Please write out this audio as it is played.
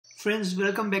Friends,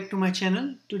 welcome back to my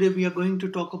channel. Today we are going to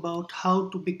talk about how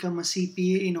to become a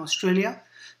CPA in Australia.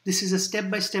 This is a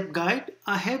step-by-step guide.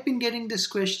 I have been getting this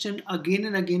question again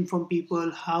and again from people,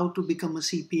 how to become a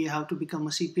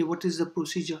CPA, what is the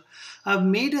procedure. I've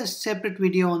made a separate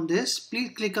video on this. Please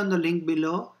click on the link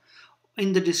below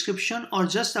in the description or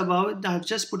just above. I've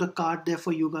just put a card there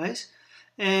for you guys.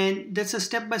 And that's a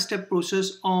step-by-step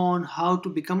process on how to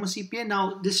become a CPA.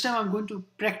 Now, this time I'm going to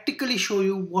practically show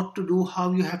you what to do,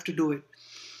 how you have to do it.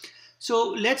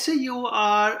 So let's say you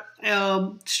are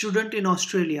a student in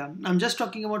Australia. I'm just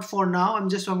talking about for now, I'm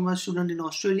just talking about a student in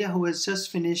Australia who has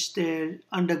just finished their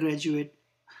undergraduate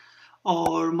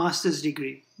or master's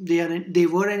degree. They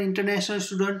were an international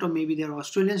student, or maybe they're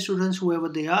Australian students, whoever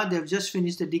they are, they've just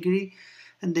finished the degree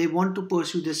and they want to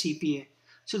pursue the CPA.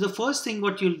 So the first thing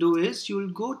what you'll do is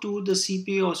you'll go to the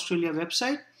CPA Australia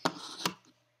website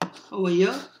over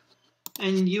here,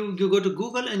 and you go to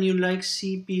Google and you like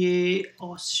CPA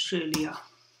Australia.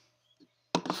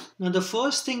 Now the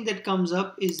first thing that comes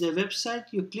up is the website.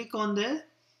 You click on there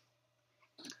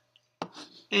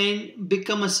and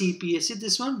become a CPA. See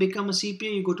this one, become a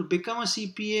CPA. You go to become a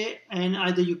CPA and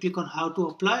either you click on how to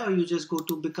apply or you just go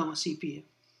to become a CPA.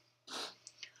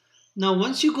 Now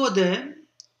once you go there,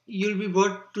 you'll be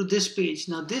brought to this page.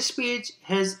 Now this page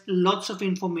has lots of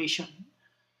information.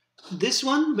 This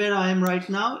one where I am right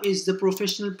now is the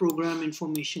professional program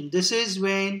information. This is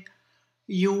when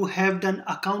you have done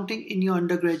accounting in your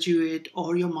undergraduate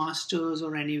or your master's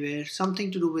or anywhere,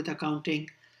 something to do with accounting,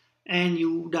 and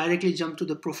you directly jump to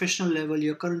the professional level.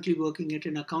 You're currently working at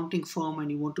an accounting firm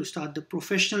and you want to start the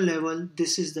professional level.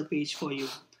 This is the page for you.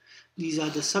 These are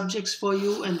the subjects for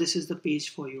you and this is the page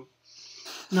for you.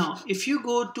 Now, if you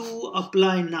go to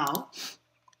apply now,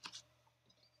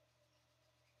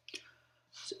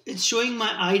 it's showing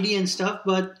my ID and stuff,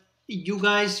 but you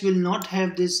guys will not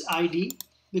have this ID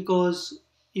because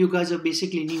you guys are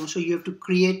basically new. So you have to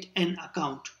create an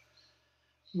account.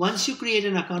 Once you create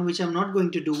an account, which I'm not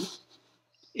going to do,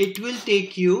 it will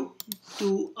take you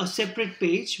to a separate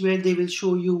page where they will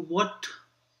show you what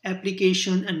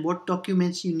application and what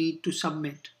documents you need to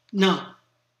submit. Now,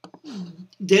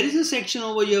 there is a section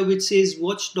over here which says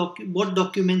what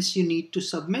documents you need to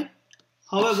submit.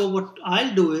 However, what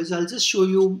I'll do is I'll just show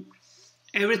you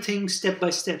everything step by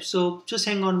step. So just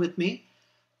hang on with me.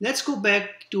 Let's go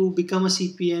back to become a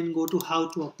CPA and go to how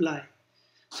to apply.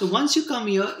 So once you come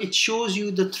here, it shows you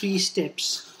the 3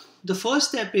 steps. The first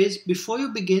step is before you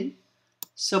begin,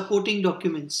 supporting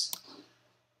documents.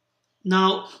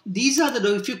 Now, these are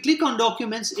if you click on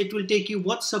documents, it will take you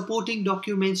what supporting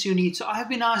documents you need. So I have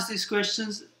been asked these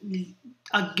questions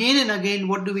again and again.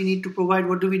 What do we need to provide?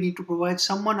 What do we need to provide?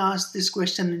 Someone asked this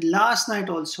question last night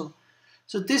also.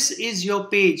 So this is your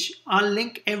page. I'll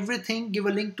link everything, give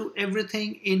a link to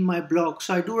everything in my blog.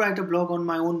 So I do write a blog on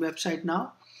my own website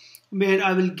now, where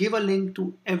I will give a link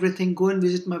to everything. Go and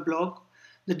visit my blog.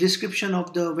 The description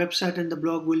of the website and the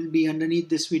blog will be underneath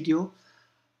this video.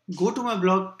 Go to my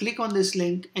blog, click on this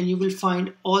link, and you will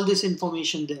find all this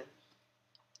information there.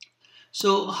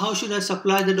 So how should I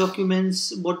supply the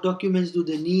documents? What documents do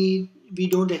they need? We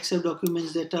don't accept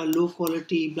documents that are low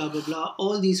quality, blah, blah, blah.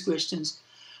 All these questions.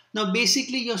 Now,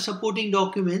 basically, your supporting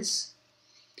documents,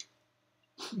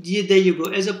 there you go.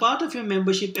 As a part of your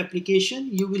membership application,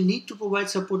 you will need to provide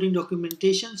supporting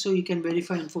documentation so you can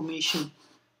verify information.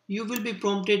 You will be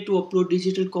prompted to upload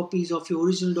digital copies of your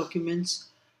original documents.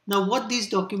 Now, what these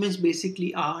documents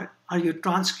basically are your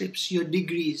transcripts, your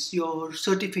degrees, your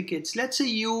certificates. Let's say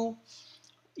you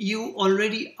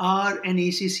already are an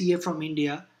ACCA from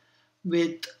India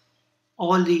with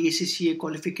all the ACCA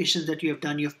qualifications that you have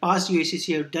done. You have passed your ACCA,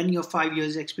 you've done your 5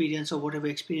 years experience or whatever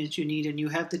experience you need, and you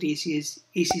have that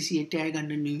ACCA tag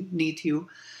underneath you.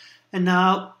 And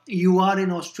now you are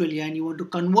in Australia and you want to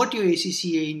convert your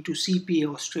ACCA into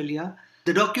CPA Australia.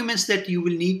 The documents that you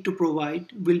will need to provide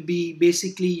will be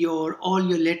basically all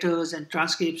your letters and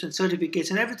transcripts and certificates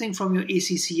and everything from your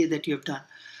ACCA that you have done.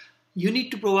 You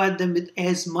need to provide them with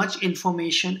as much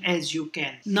information as you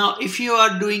can. Now, if you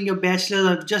are doing your bachelor's,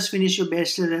 I've just finished your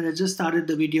bachelor's, and I just started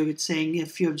the video with saying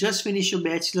if you have just finished your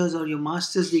bachelor's or your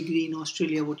master's degree in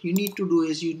Australia, what you need to do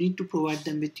is you need to provide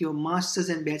them with your master's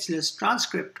and bachelor's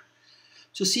transcript.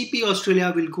 So CPA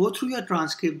Australia will go through your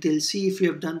transcript. They'll see if you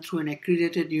have done through an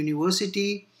accredited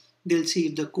university. They'll see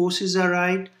if the courses are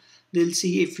right. They'll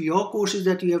see if your courses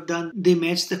that you have done, they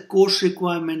match the course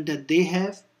requirement that they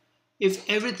have. If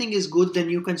everything is good, then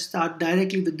you can start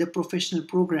directly with the professional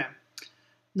program.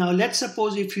 Now, let's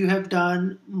suppose if you have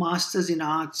done Masters in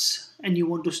Arts and you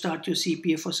want to start your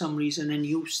CPA for some reason and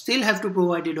you still have to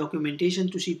provide your documentation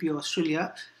to CPA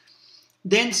Australia,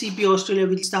 Then CPA Australia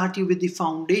will start you with the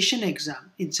foundation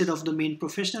exam instead of the main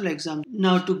professional exam.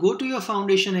 Now to go to your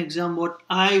foundation exam, what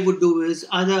I would do is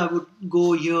either I would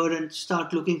go here and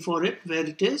start looking for it where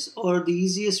it is, or the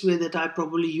easiest way that I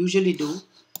probably usually do,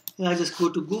 I just go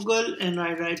to Google and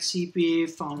I write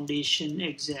CPA foundation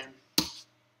exam.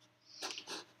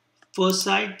 First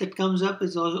site that comes up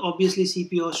is obviously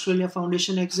CPA Australia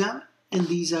foundation exam, and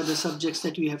these are the subjects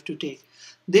that you have to take.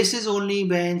 This is only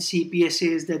when CPA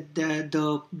says that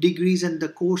the degrees and the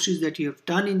courses that you have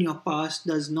done in your past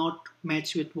does not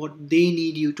match with what they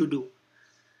need you to do.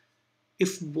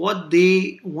 If what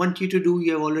they want you to do,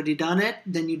 you have already done it,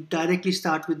 then you directly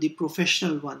start with the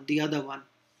professional one, the other one.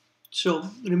 So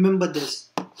remember this.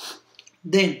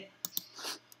 Then,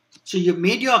 so you've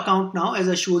made your account now. As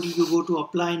I showed you, you go to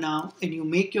apply now and you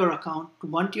make your account.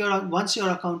 Once your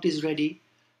account is ready,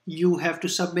 you have to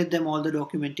submit them all the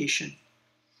documentation.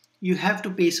 You have to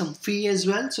pay some fee as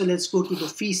well. So let's go to the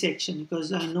fee section,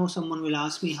 because I know someone will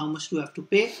ask me how much do I have to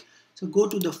pay. So go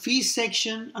to the fees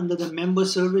section under the member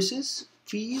services,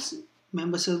 fees,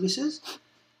 member services,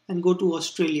 and go to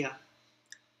Australia.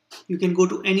 You can go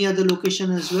to any other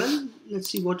location as well. Let's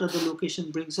see what other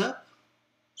location brings up.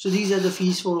 So these are the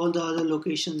fees for all the other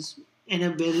locations and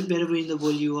wherever in the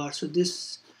world you are. So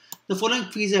the following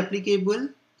fees are applicable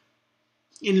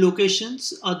in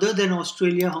locations other than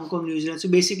Australia, Hong Kong, New Zealand. So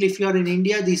basically, if you are in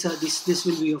India, this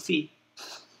will be your fee.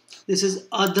 This is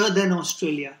other than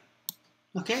Australia.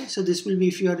 Okay, so this will be,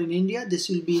 if you are in India, this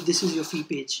is your fee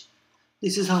page.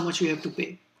 This is how much you have to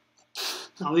pay.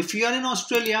 Now, if you are in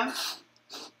Australia,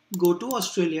 go to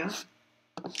Australia,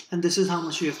 and this is how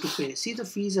much you have to pay. See, the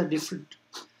fees are different.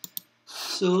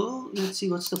 So let's see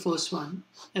what's the first one.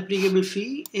 Applicable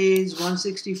fee is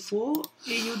 164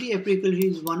 AUD. Applicable fee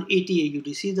is 180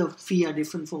 AUD. See, the fee are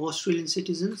different for Australian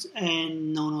citizens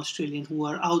and non-Australian who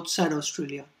are outside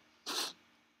Australia.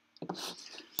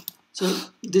 So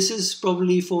this is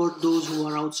probably for those who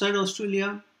are outside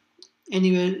Australia,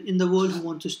 anywhere in the world who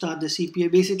want to start the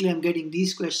CPA. Basically, I'm getting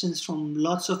these questions from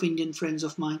lots of Indian friends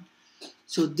of mine.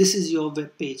 So this is your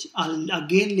web page. I'll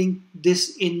again link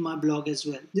this in my blog as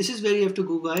well. This is where you have to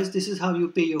go, guys. This is how you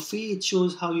pay your fee. It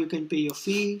shows how you can pay your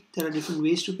fee. There are different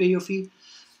ways to pay your fee.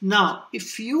 Now,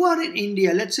 if you are in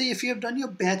India, let's say if you have done your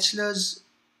bachelor's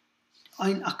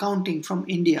in accounting from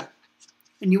India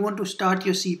and you want to start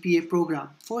your CPA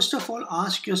program, first of all,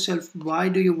 ask yourself, why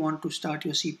do you want to start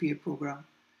your CPA program?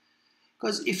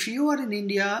 Because if you are in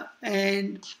India,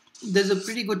 and there's a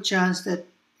pretty good chance that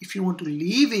if you want to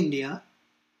leave India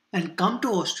and come to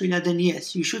Australia, then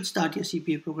yes, you should start your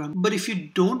CPA program. But if you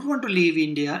don't want to leave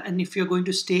India and if you're going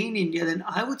to stay in India, then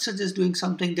I would suggest doing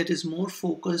something that is more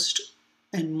focused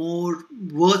and more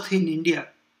worth in India,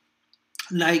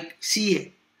 like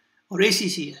CA or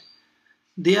ACCA.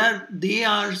 They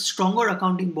are stronger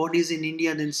accounting bodies in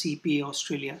India than CPA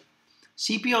Australia.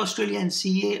 CPA Australia and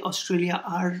CA Australia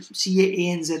are CA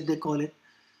ANZ, they call it.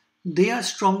 They are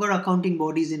stronger accounting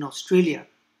bodies in Australia.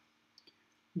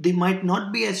 They might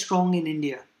not be as strong in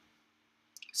India.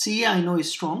 CA I know is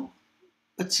strong,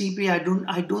 but CPA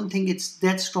I don't think it's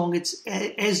that strong. It's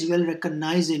as well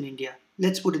recognized in India.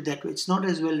 Let's put it that way. It's not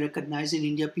as well recognized in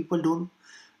India. People don't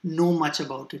know much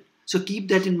about it. So keep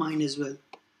that in mind as well.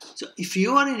 So if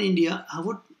you are in India,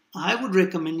 I would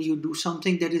recommend you do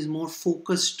something that is more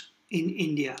focused in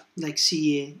India, like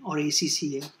CA or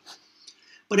ACCA.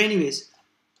 But anyways,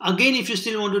 again, if you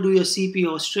still want to do your CPA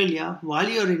Australia while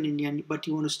you're in India, but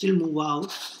you want to still move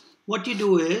out, what you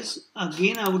do is,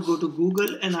 again, I would go to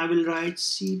Google and I will write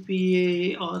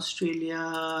CPA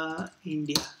Australia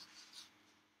India.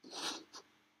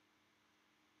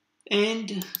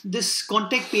 And this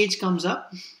contact page comes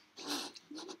up.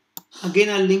 Again,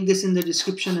 I'll link this in the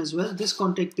description as well. This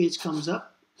contact page comes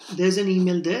up. There's an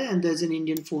email there and there's an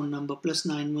Indian phone number.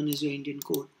 +91 is your Indian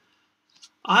code.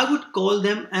 I would call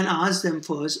them and ask them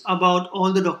first about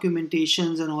all the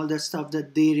documentations and all that stuff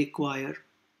that they require,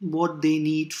 what they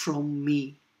need from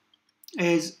me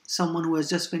as someone who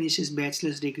has just finished his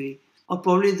bachelor's degree. Or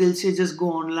probably they'll say just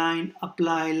go online,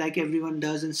 apply like everyone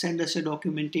does and send us your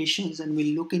documentations, and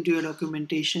we'll look into your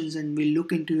documentations and we'll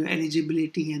look into your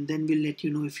eligibility, and then we'll let you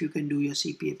know if you can do your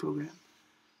CPA program.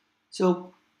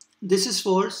 So this is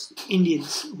for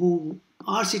Indians who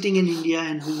are sitting in India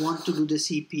and who want to do the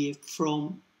CPA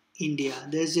from India.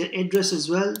 There's their address as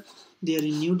well. They are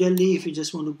in New Delhi. If you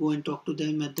just want to go and talk to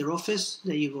them at their office,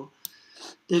 there you go.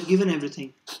 They've given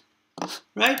everything,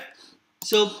 right?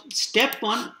 So step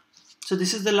one, so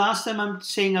this is the last time I'm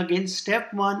saying again,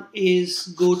 step one is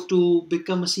go to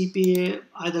become a CPA,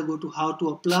 either go to how to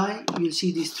apply. You'll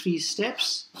see these 3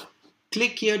 steps.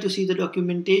 Click here to see the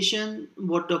documentation,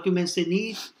 what documents they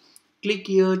need. click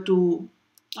here to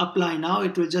apply now.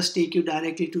 It will just take you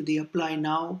directly to the apply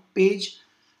now page.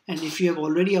 And if you have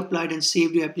already applied and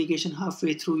saved your application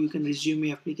halfway through, you can resume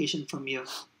your application from here.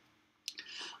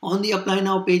 On the apply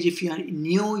now page, if you are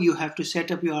new, you have to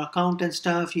set up your account and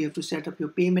stuff. You have to set up your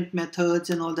payment methods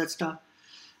and all that stuff.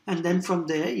 And then from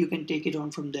there, you can take it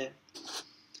on from there.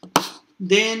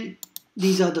 Then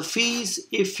these are the fees.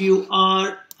 If you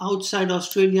are outside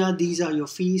Australia, these are your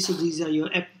fees. So these are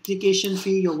your application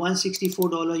fee, your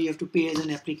 $164 you have to pay as an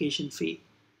application fee.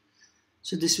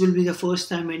 So this will be the first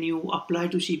time when you apply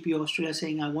to CPA Australia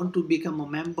saying, I want to become a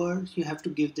member, you have to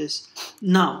give this.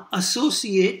 Now,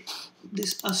 associate,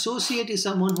 this associate is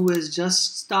someone who has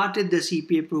just started the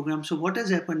CPA program. So what has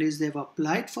happened is they've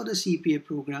applied for the CPA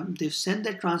program, they've sent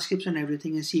their transcripts and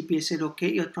everything, and CPA said,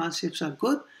 okay, your transcripts are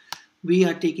good, we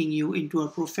are taking you into a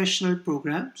professional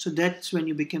program. So that's when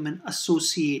you become an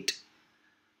associate.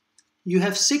 You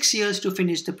have 6 years to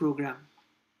finish the program.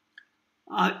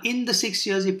 In the 6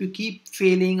 years, if you keep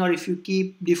failing or if you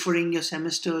keep deferring your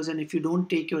semesters and if you don't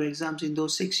take your exams in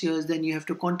those 6 years, then you have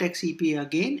to contact CPA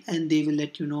again and they will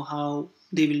let you know how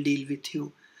they will deal with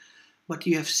you. But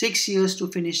you have 6 years to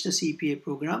finish the CPA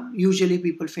program. Usually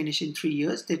people finish in 3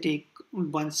 years. They take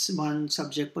one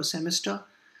subject per semester.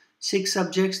 6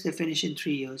 subjects, they finish in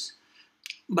 3 years.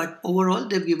 But overall,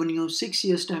 they've given you 6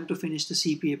 years time to finish the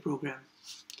CPA program.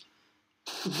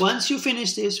 Once you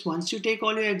finish this, once you take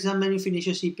all your exam and you finish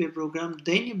your CPA program,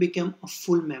 then you become a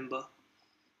full member.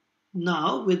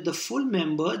 Now, with the full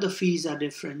member, the fees are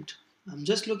different. I'm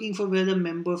just looking for where the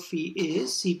member fee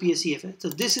is, CPA CFS. So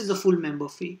this is the full member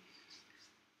fee,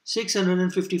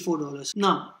 $654.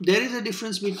 Now, there is a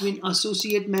difference between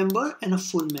associate member and a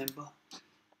full member.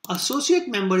 Associate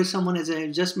member is someone, as I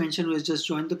just mentioned, who has just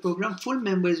joined the program. Full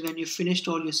member is when you finished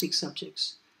all your 6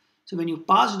 subjects. So when you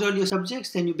passed all your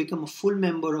subjects, then you become a full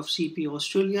member of CPA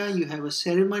Australia. You have a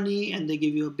ceremony and they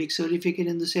give you a big certificate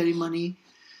in the ceremony.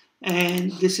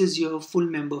 And this is your full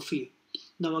member fee.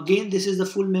 Now again, this is the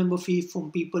full member fee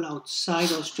from people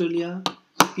outside Australia.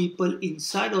 People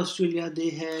inside Australia, they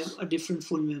have a different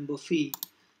full member fee.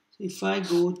 So if I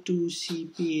go to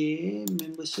CPA,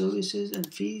 member services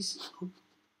and fees,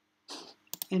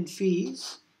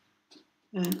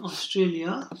 and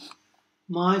Australia,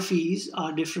 my fees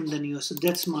are different than yours. So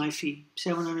that's my fee,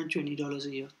 $720 a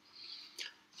year.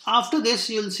 After this,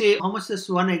 you'll say, how much does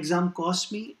one exam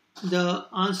cost me? The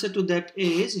answer to that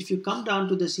is, if you come down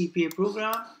to the CPA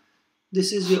program,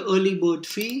 this is your early bird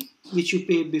fee, which you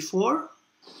paid before.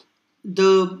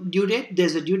 The due date,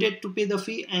 there's a due date to pay the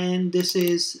fee, and this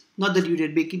is not the due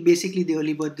date, basically the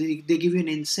early bird. They give you an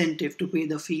incentive to pay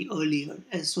the fee earlier,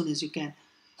 as soon as you can.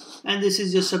 And this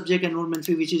is your subject enrollment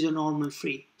fee, which is your normal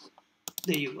fee.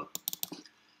 There you go.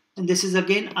 And this is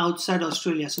again outside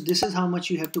Australia. So this is how much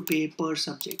you have to pay per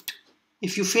subject.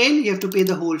 If you fail, you have to pay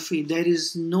the whole fee. There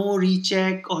is no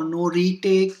recheck or no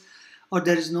retake, or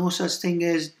there is no such thing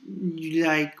as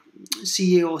like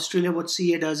CA Australia. What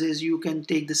CA does is you can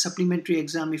take the supplementary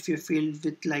exam if you failed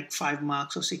with like 5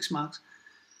 marks or 6 marks.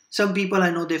 Some people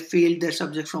I know, they failed their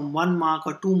subject from 1 mark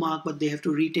or 2 mark, but they have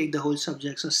to retake the whole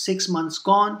subject. So 6 months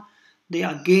gone, they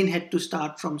again had to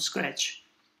start from scratch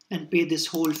and pay this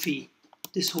whole fee.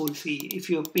 If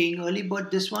you're paying early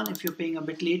bird, this one. If you're paying a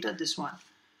bit later, this one.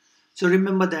 So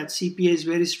remember that CPA is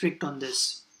very strict on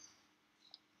this.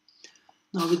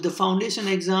 Now with the foundation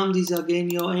exam, these are again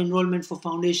your enrollment for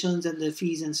foundations and the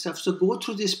fees and stuff. So go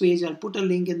through this page. I'll put a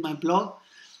link in my blog.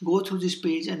 Go through this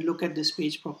page and look at this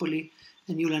page properly,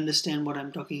 and you'll understand what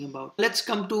I'm talking about. Let's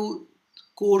come to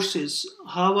courses.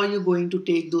 How are you going to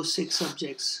take those 6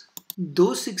 subjects?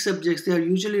 Those 6 subjects, they are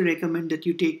usually recommend that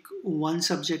you take 1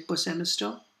 subject per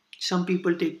semester. Some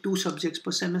people take 2 subjects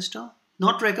per semester.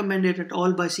 Not recommended at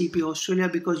all by CPA Australia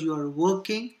because you are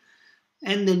working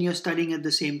and then you're studying at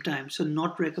the same time. So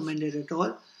not recommended at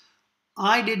all.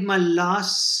 I did my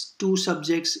last 2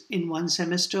 subjects in 1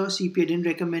 semester. CPA didn't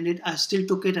recommend it. I still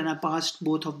took it and I passed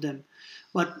both of them.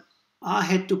 But I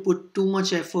had to put too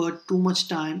much effort, too much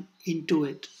time into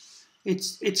it.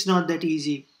 It's not that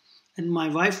easy. And my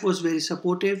wife was very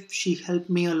supportive. She helped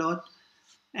me a lot.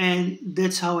 And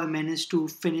that's how I managed to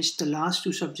finish the last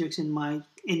 2 subjects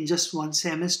in just 1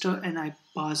 semester, and I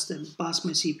passed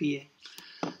my CPA.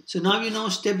 So now you know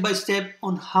step by step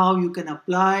on how you can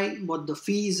apply, what the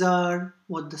fees are,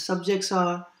 what the subjects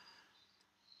are.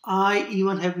 I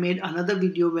even have made another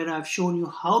video where I've shown you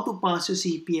how to pass your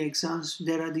CPA exams.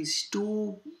 There are these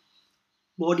 2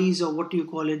 bodies, or what do you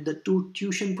call it, the 2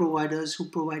 tuition providers who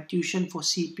provide tuition for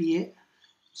CPA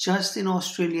just in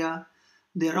Australia.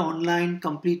 They're online,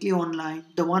 completely online.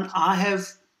 The one I have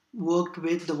worked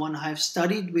with, the one I have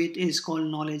studied with is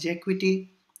called Knowledge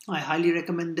Equity. I highly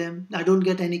recommend them. I don't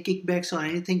get any kickbacks or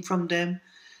anything from them.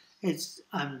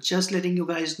 I'm just letting you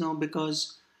guys know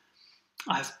because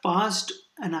I've passed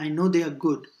and I know they are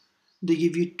good. They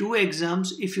give you two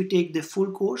exams. If you take the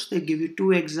full course, they give you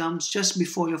two exams just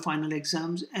before your final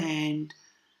exams, and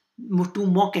two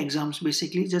mock exams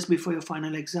basically just before your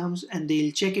final exams, and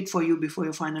they'll check it for you before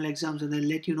your final exams, and they'll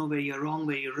let you know where you're wrong,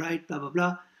 where you're right, blah blah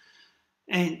blah,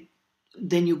 and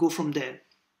then you go from there.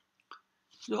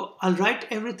 So I'll write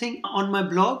everything on my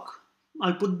blog.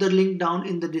 I'll put the link down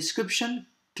in the description.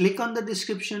 Click on the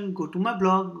description, go to my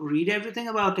blog, read everything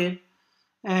about it,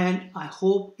 and I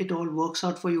hope it all works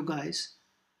out for you guys.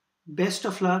 Best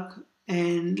of luck,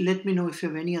 and let me know if you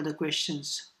have any other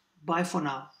questions. Bye for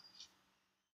now.